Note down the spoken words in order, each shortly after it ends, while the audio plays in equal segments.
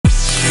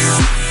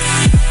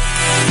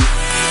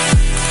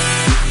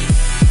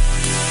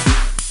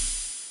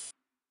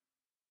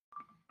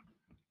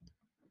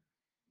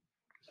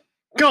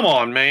Come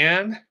on,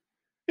 man.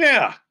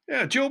 Yeah,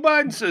 yeah, Joe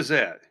Biden says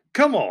that.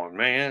 Come on,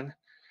 man.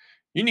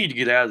 You need to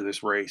get out of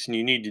this race and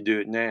you need to do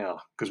it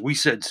now because we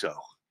said so.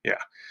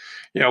 Yeah.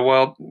 Yeah.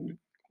 Well,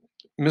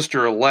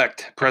 Mr.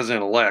 Elect,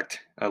 President elect,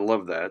 I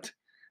love that.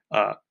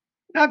 Uh,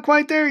 Not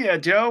quite there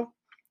yet, Joe.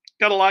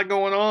 Got a lot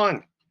going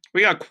on.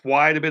 We got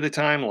quite a bit of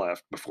time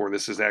left before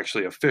this is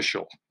actually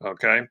official.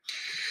 Okay.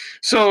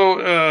 So,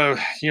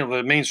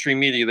 the mainstream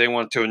media, they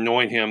want to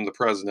anoint him the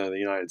president of the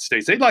United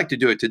States. They'd like to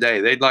do it today.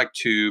 They'd like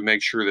to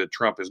make sure that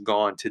Trump is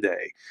gone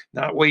today,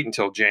 not wait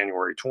until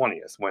January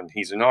 20th when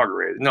he's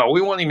inaugurated. No,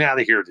 we want him out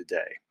of here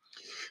today.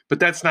 But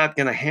that's not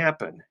going to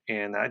happen.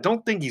 And I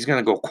don't think he's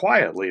going to go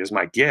quietly, is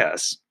my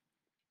guess.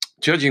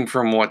 Judging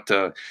from what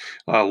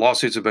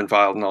lawsuits have been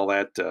filed and all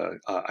that,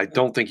 I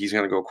don't think he's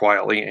going to go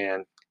quietly.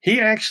 And he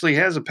actually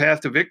has a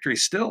path to victory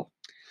still.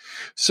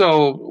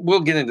 So we'll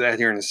get into that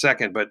here in a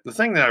second. But the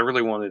thing that I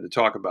really wanted to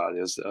talk about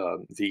is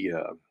the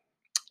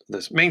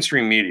this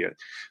mainstream media.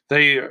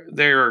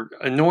 They're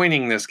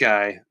anointing this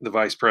guy the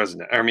vice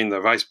president. I mean,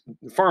 the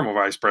former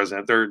vice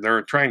president.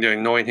 They're trying to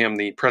anoint him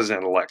the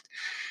president elect.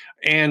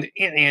 And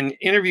in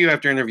interview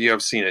after interview,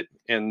 I've seen it.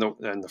 And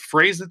the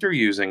phrase that they're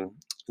using,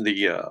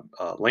 the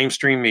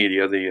lamestream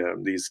media,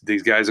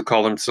 these guys who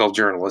call themselves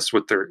journalists,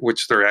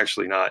 which they're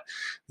actually not.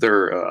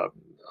 They're uh,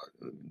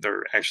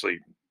 they're actually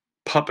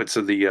puppets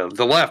of the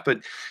left,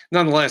 but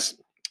nonetheless,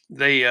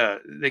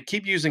 they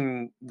keep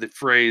using the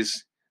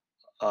phrase.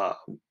 Uh,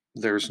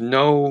 there's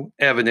no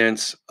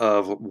evidence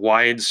of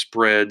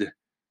widespread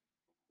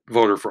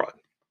voter fraud.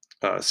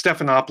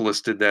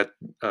 Stephanopoulos did that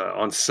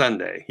on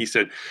Sunday. He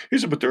said,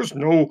 but there's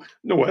no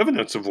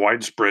evidence of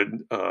widespread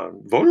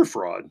voter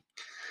fraud.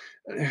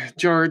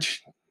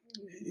 George,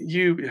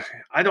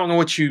 I don't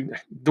know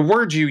the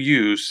words you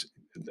use.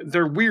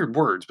 They're weird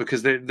words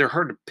because they're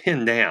hard to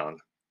pin down.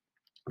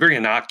 Very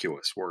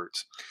innocuous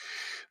words.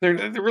 They're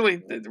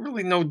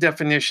really no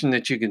definition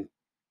that you can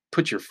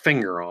put your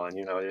finger on.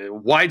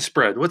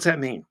 Widespread. What's that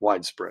mean?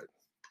 Widespread.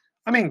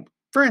 I mean,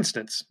 for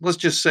instance, let's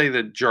just say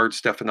that George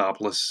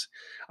Stephanopoulos,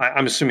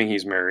 I'm assuming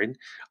he's married,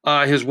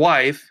 his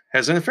wife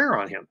has an affair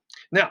on him.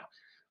 Now,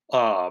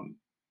 um,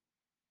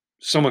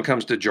 someone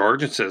comes to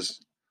George and says,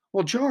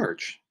 well,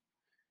 George,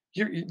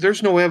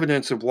 there's no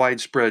evidence of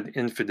widespread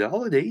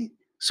infidelity.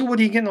 So what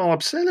are you getting all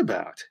upset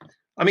about?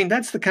 I mean,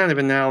 that's the kind of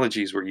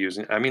analogies we're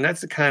using. I mean,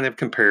 that's the kind of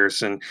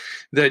comparison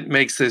that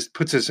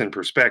puts this in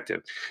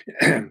perspective.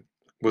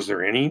 Was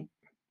there any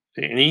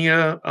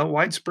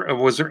widespread?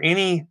 Was there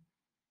any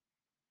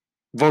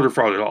voter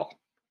fraud at all?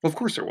 Well, of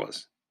course there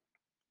was.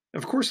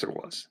 Of course there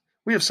was.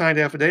 We have signed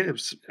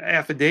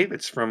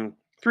affidavits from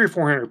 300 or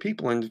 400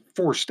 people in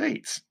 4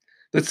 states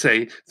that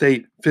say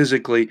they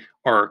visually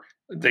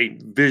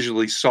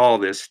saw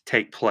this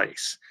take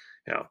place.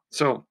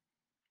 So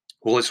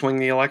will it swing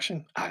the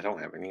election? I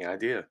don't have any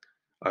idea.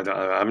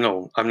 I'm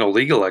no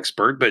legal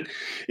expert, but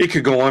it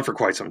could go on for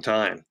quite some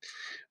time.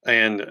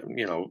 And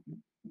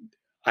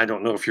I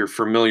don't know if you're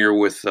familiar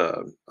with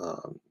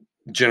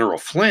General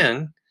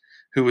Flynn,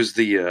 who was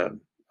the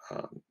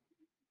uh,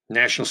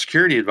 national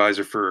security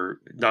advisor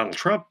for Donald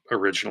Trump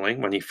originally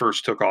when he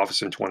first took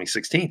office in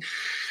 2016.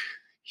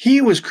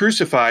 He was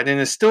crucified and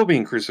is still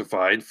being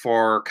crucified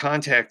for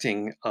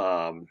contacting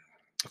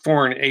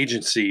foreign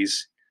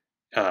agencies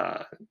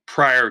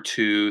prior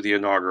to the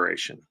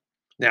inauguration.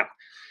 Now,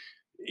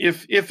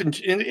 if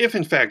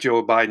in fact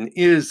Joe Biden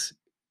is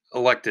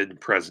elected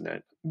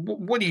president,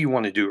 what do you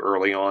want to do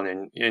early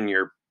on in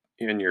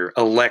your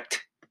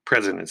elect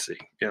presidency?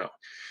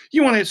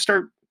 You want to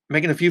start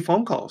making a few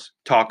phone calls,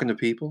 talking to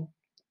people,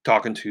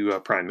 talking to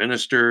prime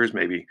ministers,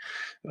 maybe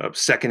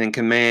second in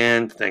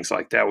command, things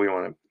like that. We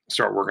want to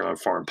start working on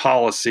foreign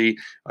policy,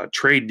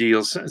 trade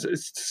deals,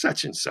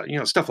 such and such,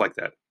 stuff like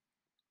that.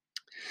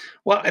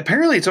 Well,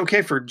 apparently it's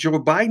okay for Joe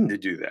Biden to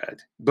do that,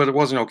 but it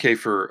wasn't okay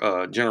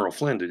for General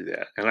Flynn to do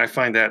that. And I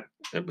find that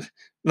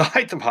the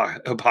height of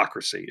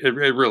hypocrisy. It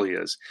really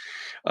is.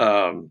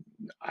 Um,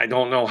 I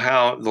don't know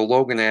how the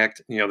Logan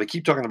Act, they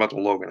keep talking about the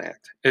Logan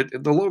Act.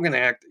 The Logan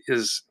Act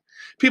is,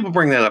 people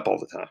bring that up all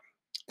the time.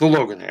 The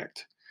Logan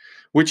Act,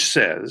 which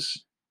says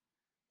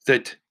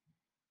that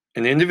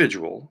an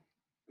individual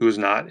who is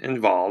not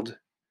involved,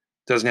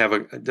 doesn't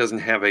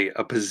have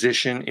a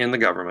position in the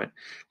government,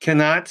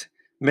 cannot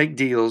make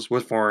deals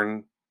with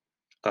foreign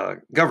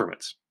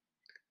governments.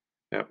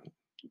 Yeah,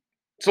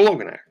 it's the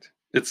Logan Act.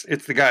 It's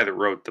the guy that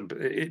wrote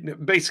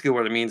basically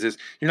what it means is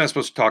you're not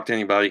supposed to talk to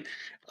anybody.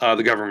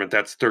 The government,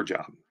 that's their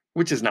job,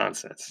 which is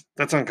nonsense.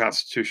 That's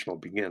unconstitutional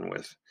to begin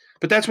with.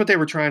 But that was what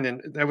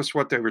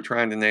they were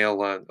trying to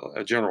nail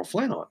General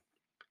Flynn on,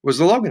 was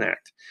the Logan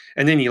Act.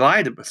 And then he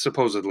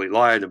supposedly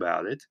lied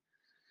about it.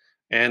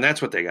 And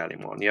that's what they got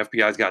him on. The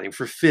FBI's got him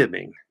for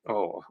fibbing.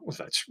 Oh, well,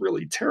 that's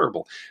really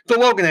terrible. The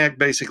Logan Act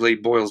basically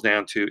boils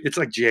down to, it's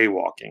like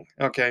jaywalking.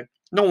 Okay.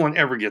 No one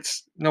ever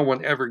gets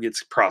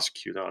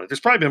prosecuted on it. There's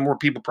probably been more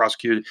people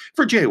prosecuted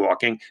for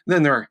jaywalking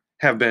than there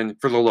have been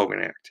for the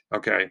Logan Act.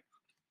 Okay.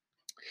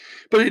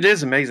 But it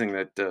is amazing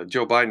that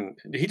Joe Biden,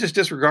 he just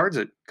disregards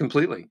it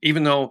completely,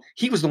 even though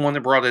he was the one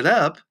that brought it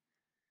up.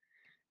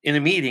 in a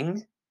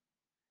meeting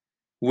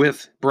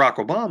with Barack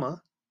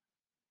Obama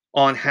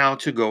on how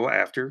to go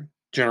after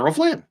General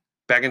Flynn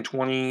back in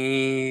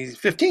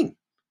 2015.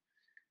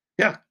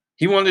 Yeah,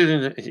 he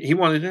wanted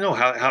to know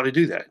how to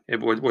do that.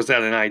 Was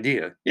that an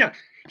idea? Yeah,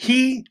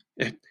 he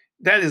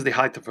that is the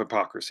height of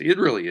hypocrisy. It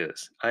really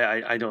is.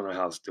 I don't know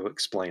how else to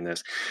explain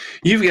this.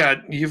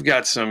 You've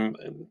got some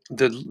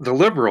the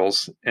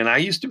liberals, and I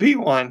used to be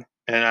one,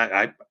 and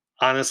I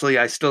honestly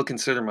I still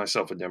consider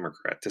myself a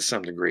Democrat to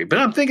some degree, but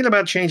I'm thinking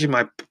about changing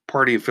my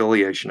party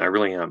affiliation. I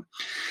really am,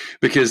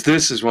 because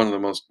this is one of the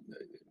most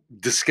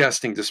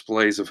disgusting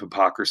displays of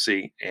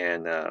hypocrisy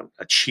and a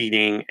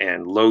cheating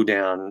and low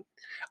down.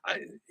 I,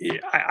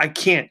 I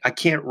can't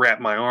wrap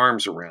my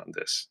arms around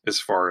this as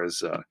far as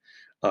the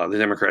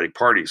Democratic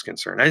Party is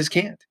concerned. I just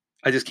can't.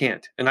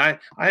 And I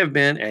have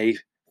been a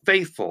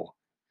faithful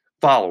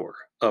follower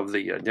of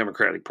the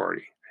Democratic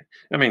Party.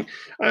 I mean,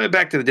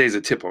 back to the days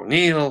of Tip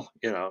O'Neill.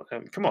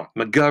 Come on,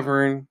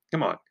 McGovern.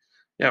 Come on.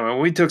 Yeah, when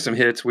we took some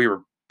hits, we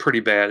were pretty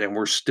bad, and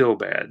we're still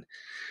bad.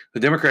 The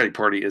Democratic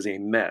Party is a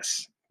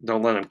mess.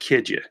 Don't let them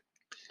kid you.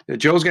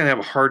 Joe's going to have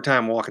a hard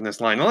time walking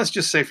this line. Now, let's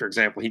just say, for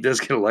example, he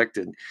does get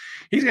elected.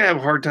 He's going to have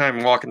a hard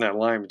time walking that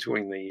line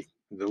between the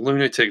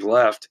lunatic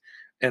left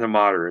and the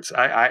moderates.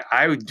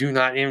 I do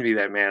not envy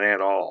that man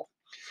at all.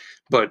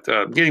 But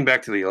getting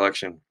back to the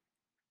election,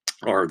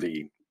 or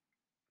the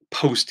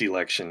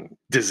post-election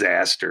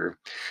disaster,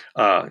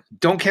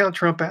 don't count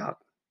Trump out.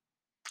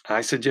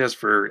 I suggest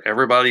for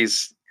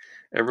everybody's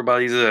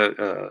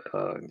mental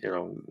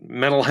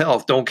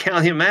health, don't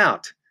count him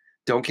out.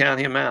 Don't count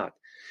him out.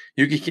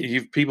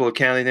 People have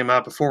counted him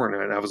out before,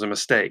 and that was a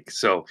mistake.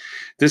 So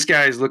this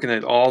guy is looking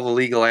at all the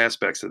legal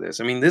aspects of this.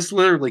 I mean, this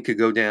literally could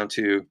go down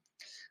to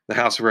the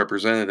House of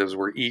Representatives,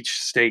 where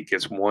each state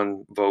gets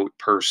one vote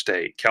per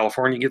state.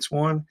 California gets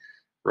one,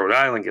 Rhode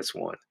Island gets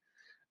one.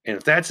 And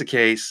if that's the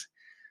case,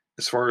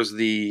 as far as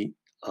the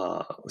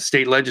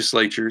state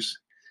legislatures,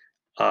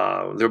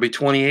 there'll be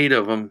 28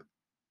 of them,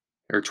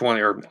 or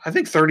 20, or I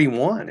think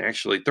 31,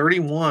 actually,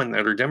 31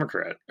 that are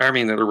Democrat. I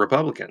mean, that are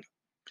Republican.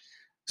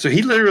 So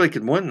he literally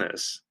could win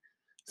this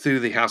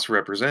through the House of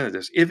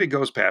Representatives if it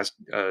goes past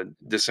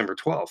December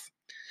 12th.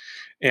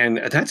 And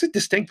that's a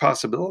distinct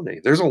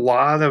possibility. There's a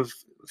lot of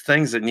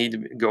things that need to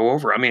go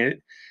over. I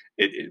mean,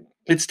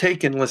 it's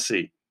taken, let's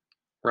see,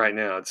 right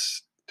now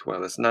it's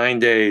 9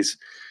 days,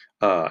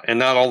 and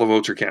not all the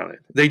votes are counted.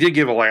 They did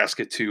give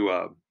Alaska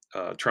to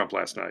Trump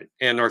last night,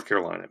 and North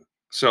Carolina.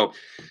 So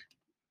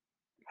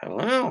I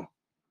don't know.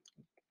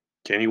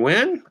 Can he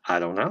win? I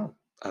don't know.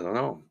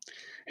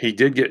 He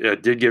did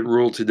get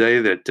ruled today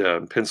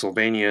that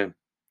Pennsylvania,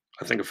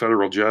 I think a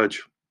federal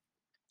judge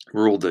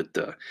ruled that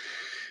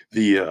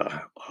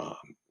the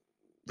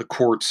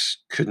courts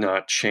could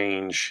not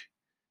change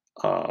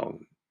the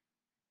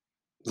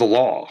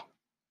law.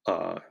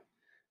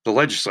 The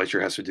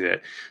legislature has to do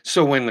that.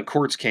 So when the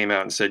courts came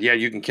out and said, yeah,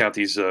 you can count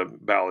these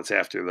ballots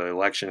after the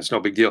election, it's no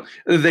big deal,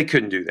 they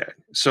couldn't do that.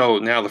 So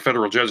now the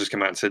federal judges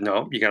come out and said,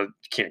 no, you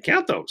can't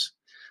count those.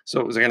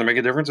 So is it going to make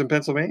a difference in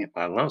Pennsylvania?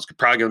 I don't know. It's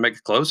probably going to make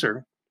it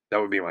closer. That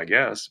would be my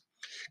guess.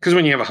 Because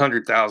when you have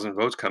 100,000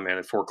 votes come in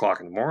at 4 o'clock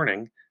in the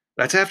morning,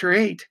 that's after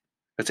 8.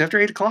 That's after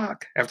 8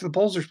 o'clock, after the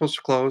polls are supposed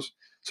to close.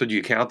 So do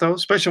you count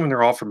those, especially when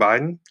they're all for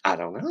Biden? I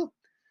don't know.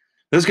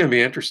 This is going to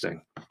be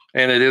interesting.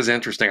 And it is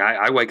interesting.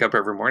 I wake up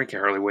every morning,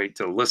 can't hardly wait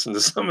to listen to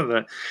some of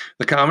the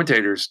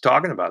commentators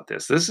talking about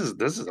this. This is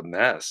a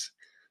mess.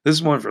 This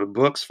is one for the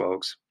books,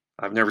 folks.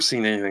 I've never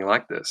seen anything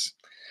like this.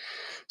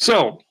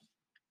 So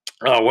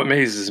what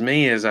amazes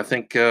me is, I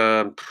think,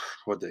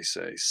 what they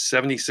say,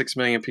 76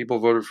 million people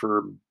voted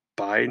for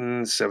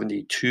Biden,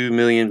 72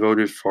 million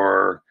voted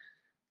for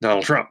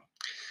Donald Trump.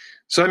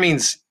 So that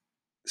means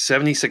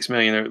 76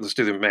 million, let's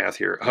do the math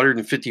here,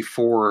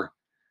 154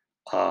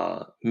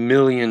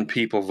 million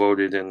people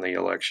voted in the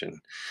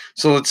election.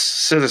 So let's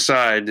set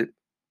aside,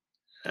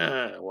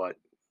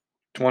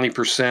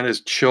 20%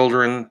 is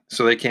children,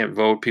 so they can't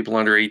vote, people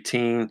under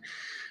 18.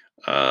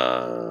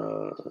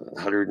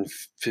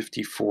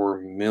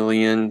 154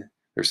 million.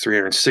 There's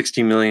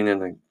 360 million in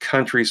the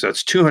country, so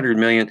that's 200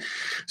 million.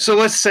 So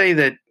let's say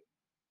that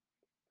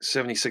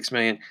 76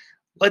 million.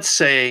 Let's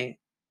say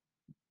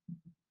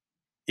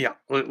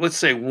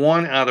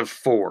 1 out of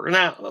 4.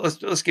 Now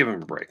let's give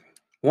them a break.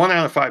 1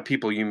 out of 5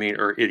 people you meet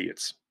are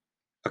idiots.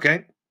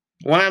 Okay,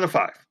 1 out of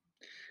 5,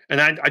 and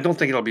I don't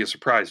think it'll be a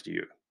surprise to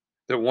you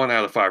that 1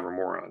 out of 5 are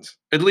morons,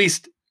 at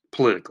least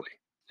politically.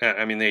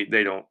 I mean, they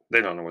don't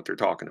know what they're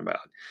talking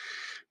about.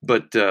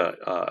 But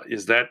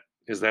is that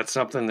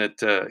something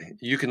that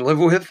you can live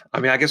with? I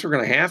mean, I guess we're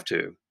going to have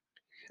to.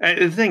 And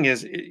the thing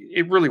is,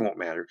 it really won't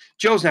matter.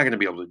 Joe's not going to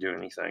be able to do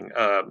anything.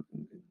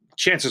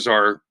 Chances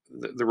are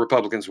the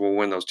Republicans will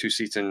win those 2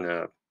 seats in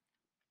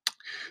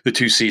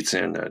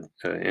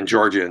in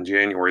Georgia in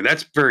January.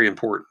 That's very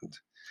important.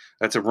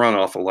 That's a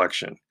runoff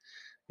election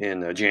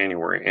in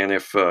January, and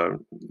if the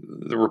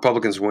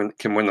Republicans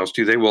can win those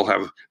 2, they will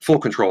have full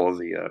control of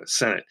the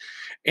Senate,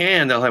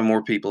 and they'll have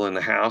more people in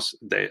the House.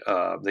 They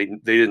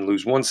didn't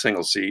lose one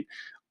single seat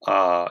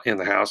in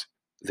the House.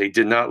 They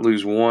did not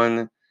lose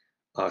one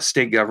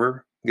state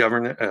governor.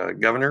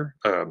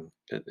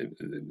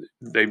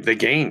 They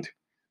gained.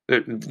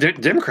 The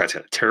Democrats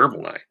had a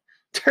terrible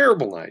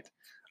night.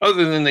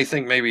 Other than they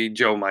think maybe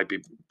Joe might be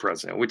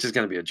president, which is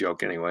going to be a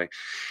joke anyway.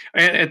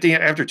 And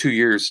after 2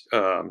 years,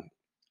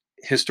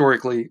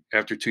 historically,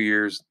 after 2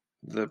 years,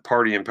 the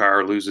party in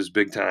power loses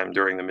big time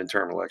during the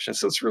midterm election.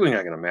 So it's really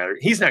not going to matter.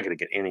 He's not going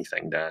to get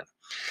anything done.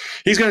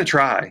 He's going to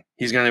try.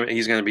 He's going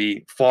to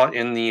be fought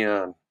in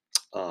the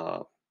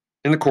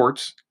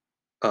courts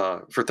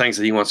for things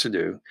that he wants to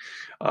do.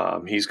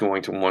 He's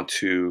going to want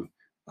to.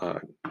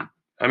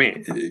 I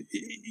mean,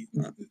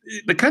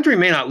 the country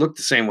may not look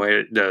the same way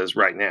it does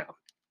right now,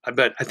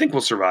 but I think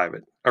we'll survive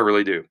it. I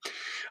really do.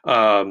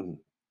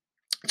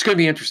 It's going to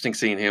be interesting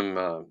seeing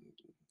him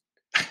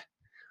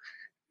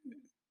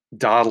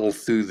dawdle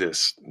through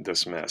this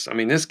mess. I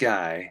mean, this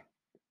guy.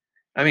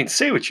 I mean,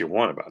 say what you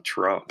want about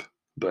Trump,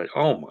 but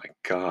oh my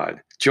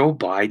God, Joe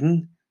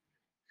Biden,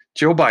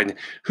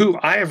 who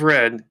I have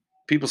read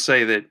people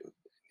say that,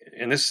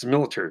 and this is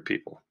military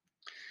people.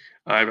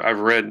 I've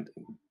read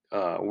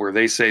where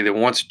they say that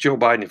once Joe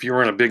Biden, if you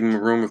were in a big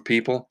room of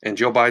people and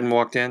Joe Biden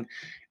walked in,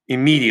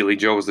 immediately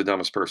Joe was the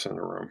dumbest person in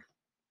the room.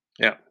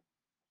 Yeah.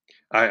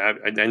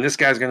 And this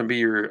guy's going to be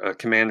your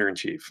commander in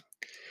chief.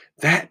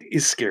 That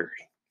is scary.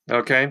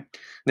 Okay.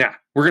 Now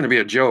we're going to be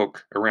a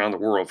joke around the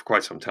world for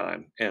quite some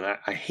time. And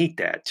I hate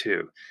that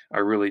too. I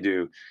really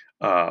do.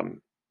 I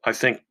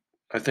think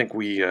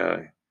we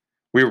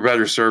were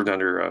better served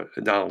under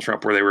Donald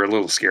Trump, where they were a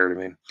little scared of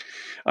him.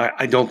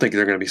 I don't think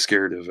they're going to be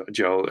scared of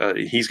Joe.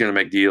 He's going to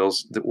make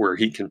deals where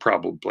he can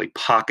probably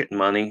pocket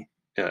money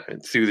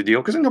through the deal,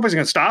 because nobody's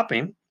going to stop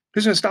him.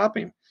 Who's going to stop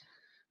him?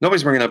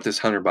 Nobody's bringing up this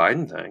Hunter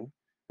Biden thing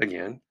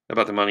again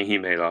about the money he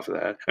made off of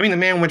that. I mean, the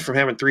man went from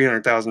having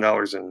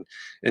 $300,000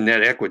 in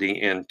net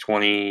equity in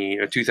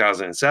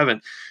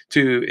 2007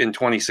 to in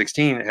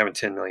 2016 having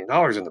 $10 million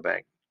in the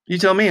bank. You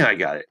tell me how I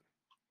got it.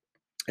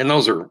 And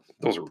those are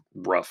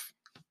rough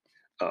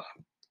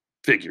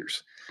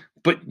figures,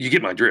 but you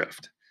get my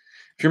drift.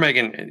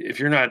 If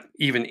you're not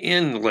even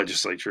in the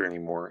legislature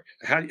anymore,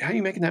 how are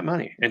you making that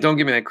money? And don't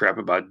give me that crap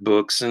about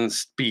books and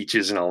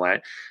speeches and all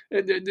that.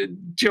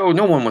 Joe,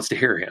 no one wants to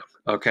hear him.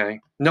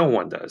 Okay, no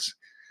one does.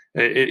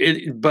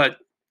 But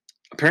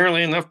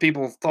apparently enough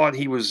people thought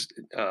he was,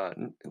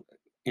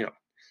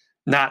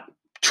 not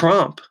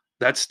Trump.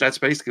 That's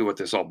basically what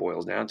this all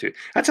boils down to.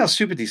 That's how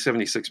stupid these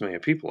 76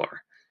 million people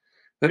are.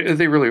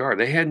 They really are.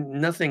 They had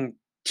nothing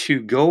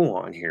to go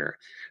on here.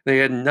 They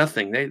had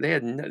nothing.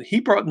 He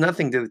brought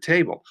nothing to the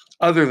table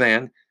other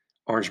than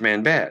Orange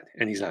Man bad,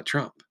 and he's not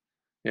Trump.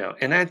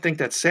 And I think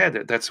that's sad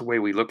that that's the way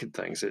we look at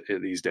things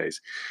these days.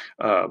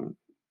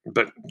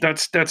 But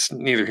that's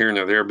neither here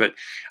nor there. But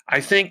I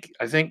think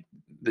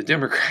the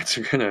Democrats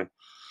are gonna.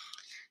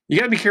 You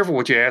got to be careful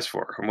what you ask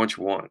for and what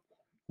you want,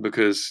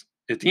 because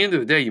at the end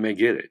of the day, you may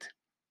get it.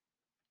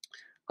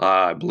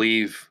 I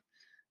believe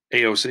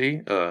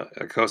AOC,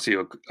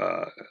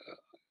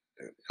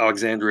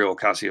 Alexandria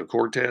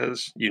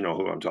Ocasio-Cortez, you know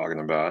who I'm talking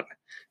about,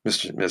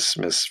 Miss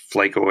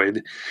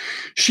Flakeoid.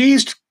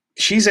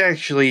 She's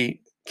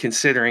actually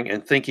considering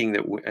and thinking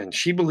that, and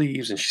she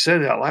believes, and she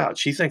said it out loud,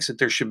 she thinks that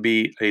there should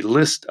be a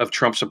list of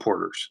Trump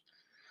supporters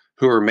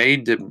who are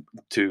made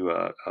to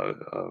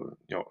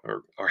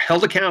are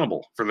held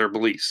accountable for their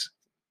beliefs.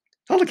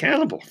 Held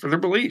accountable for their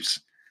beliefs.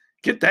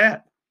 Get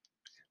that.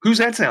 Who's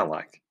that sound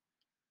like?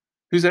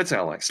 Who's that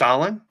sound like?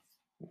 Stalin?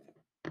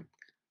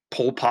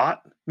 Pol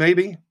Pot,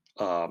 maybe?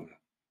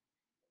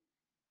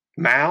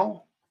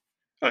 Mao?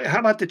 How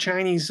about the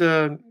Chinese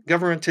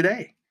government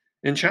today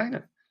in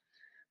China?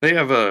 They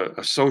have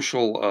a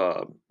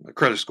social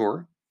credit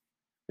score.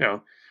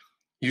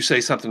 You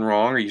say something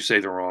wrong, or you say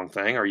the wrong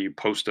thing, or you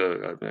post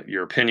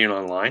your opinion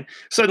online.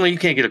 Suddenly, you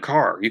can't get a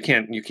car. You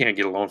can't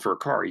get a loan for a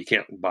car. You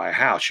can't buy a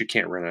house. You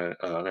can't rent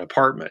an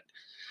apartment.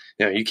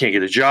 You can't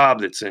get a job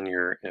that's in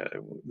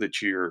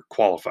that you're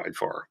qualified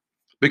for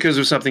because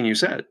of something you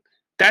said.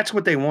 That's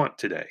what they want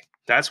today.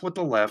 That's what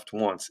the left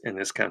wants in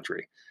this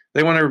country.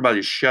 They want everybody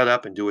to shut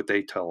up and do what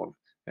they tell them.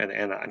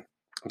 And I'm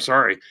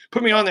sorry,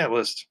 put me on that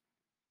list.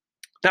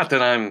 Not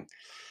that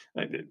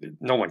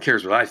no one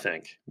cares what I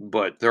think,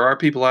 but there are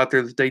people out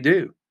there that they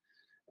do.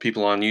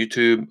 People on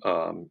YouTube,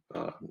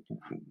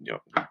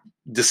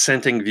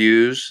 dissenting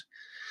views.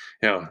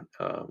 They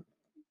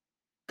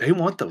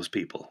want those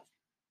people.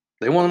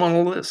 They want them on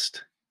the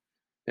list.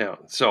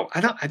 So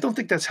I don't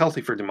think that's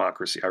healthy for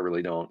democracy. I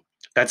really don't.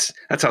 That's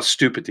how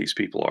stupid these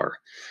people are,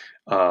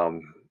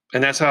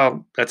 and that's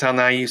how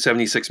naive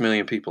 76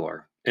 million people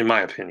are, in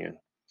my opinion.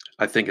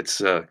 I think it's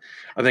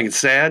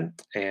sad,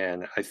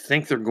 and I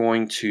think they're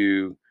going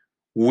to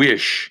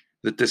wish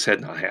that this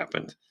had not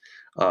happened.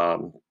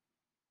 Will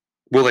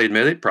they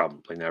admit it?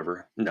 Probably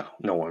never. No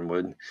one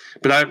would.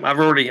 But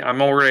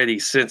I'm already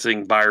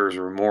sensing buyer's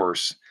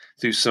remorse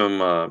through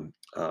some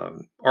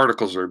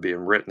articles that are being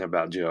written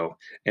about Joe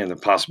and the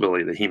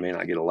possibility that he may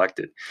not get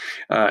elected.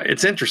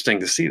 It's interesting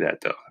to see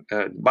that,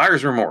 though.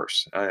 Buyer's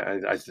remorse.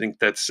 I think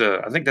that's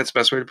the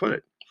best way to put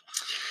it.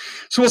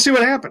 So we'll see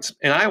what happens,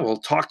 and I will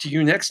talk to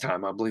you next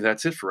time. I believe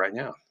that's it for right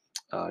now.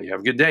 You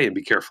have a good day and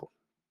be careful.